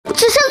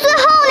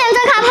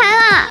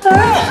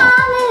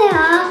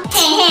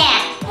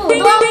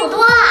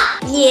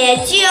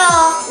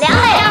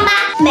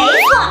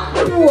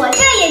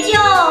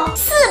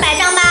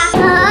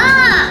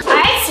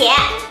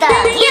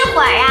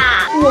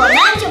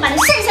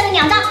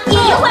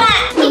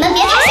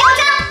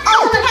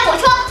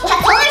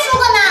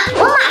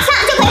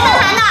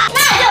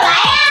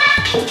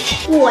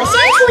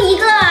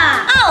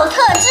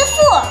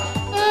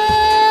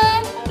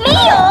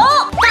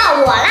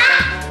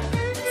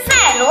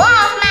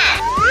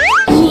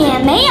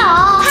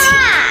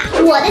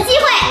的机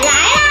会来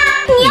啦！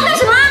你要干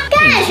什么？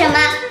干什么？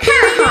看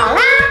好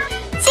啦！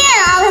剑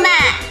奥特曼。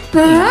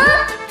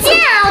剑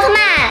奥特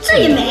曼，这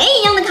也没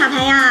一样的卡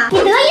牌呀！你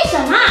得意什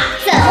么？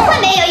怎么会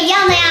没有一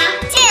样的呀？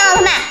剑奥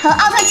特曼和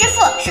奥特之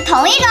父是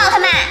同一个奥特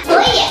曼，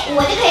所以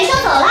我就可以收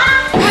走啦。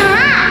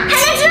啊，还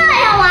能这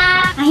样玩？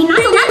哎，拿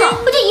走拿走，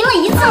不就赢了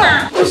一次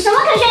吗？有什么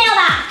可炫耀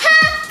的？哈，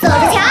走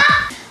着瞧！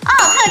奥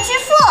特之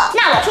父，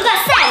那我出个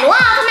赛罗奥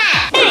特曼，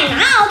戴拿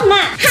奥特曼。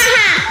哈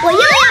哈，我又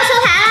要收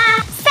牌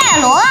啦！赛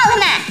罗奥特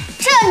曼，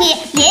这里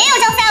也有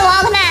张赛罗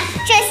奥特曼，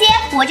这些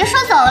我就收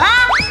走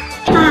啦。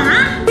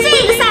啊，这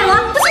个赛罗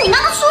不是你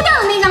刚刚输掉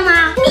的那张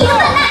吗？你个笨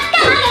蛋，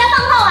干嘛给他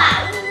放炮啊？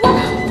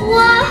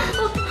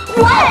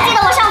我哪记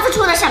得我上次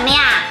出的什么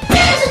呀？真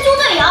的是猪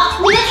队友！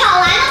你们挑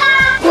完了吗？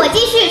我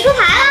继续出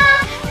牌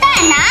啦！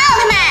戴拿奥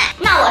特曼，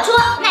那我出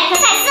奈克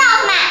赛斯奥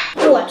特曼，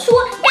我出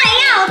盖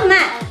亚奥特曼，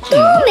都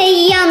没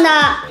一样的，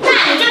那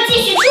你就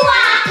继续出啊！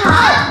好，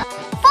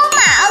风马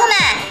奥特曼、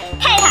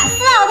泰塔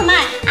斯奥特曼、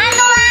安东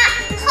拉、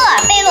赫尔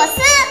贝洛斯、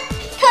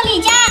特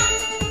利迦、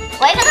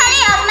维克特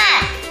利奥特曼、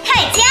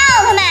泰迦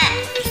奥特曼、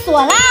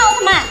索拉奥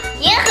特曼、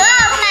银河奥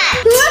特曼。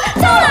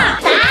糟了！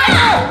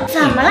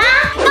怎么啦？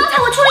刚才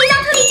我出了一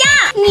张特利迦，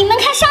你们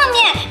看上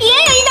面也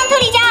有一张特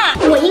利迦，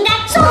我应该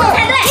收走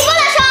才对。你不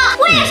能收，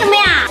为什么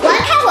呀？玩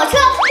开火车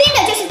拼的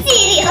就是记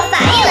忆力和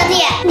反应能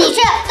力，你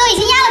这都已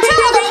经压了这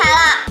么多牌了，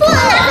不能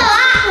拿走啊！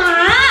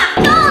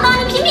豆豆，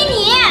你评评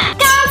你，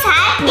刚才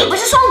你不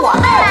是说我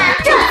笨吗？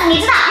这次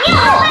你知道你有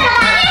多笨了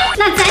吧？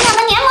那咱俩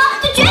的联盟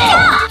就绝交！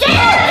绝交！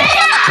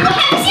你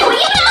还不信我赢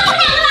不了你们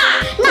两个了？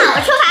那我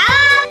出牌啦！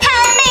泰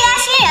恩贝拉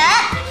星人、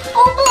欧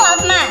布奥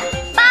特曼、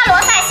巴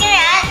罗萨星人、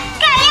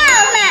盖亚奥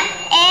特曼，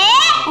哎，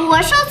我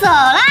收走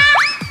啦！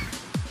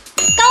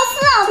高斯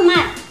奥特曼、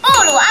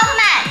布鲁奥特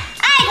曼、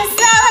艾克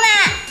斯奥特曼、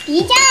迪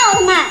迦奥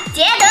特曼、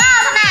捷德奥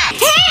特曼，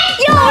嘿，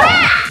有了！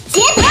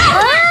捷德奥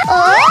特曼。哦，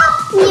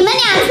你们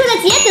俩出的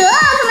捷德奥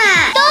特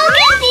曼都跟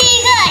第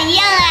一个一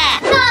样哎，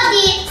到底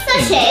算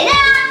谁的呀？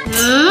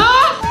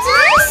真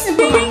是不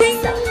好意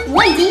思，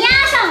我已经压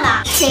上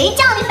了，谁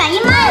叫你反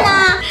应慢呢？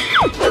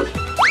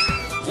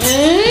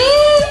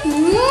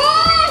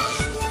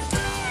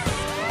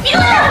你给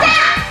我等着！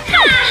哈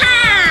哈，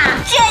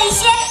这些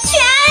全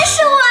是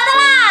我的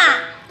啦！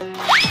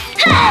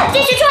哼，继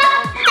续出，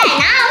戴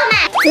拿奥特曼、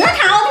德卡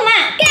奥特曼、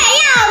盖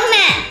亚奥特曼、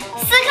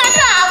斯科特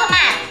奥特曼、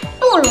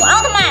布鲁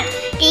奥特曼、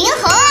银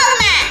河奥特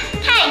曼、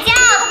泰迦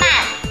奥特曼、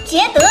捷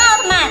德奥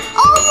特曼、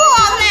欧布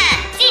奥特曼、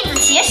镜子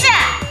骑士、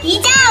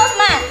迪迦奥特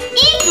曼、伊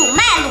祖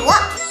麦鲁。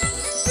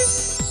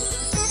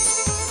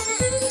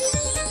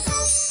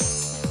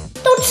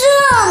都这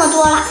么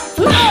多了，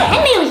怎么还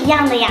没有一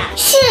样的呀？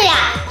是呀，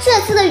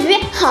这次的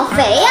鱼好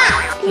肥呀！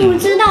不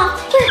知道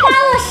会花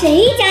落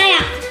谁家呀？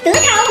德卡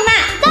奥特曼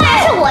当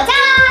然是我家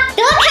啦！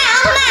德凯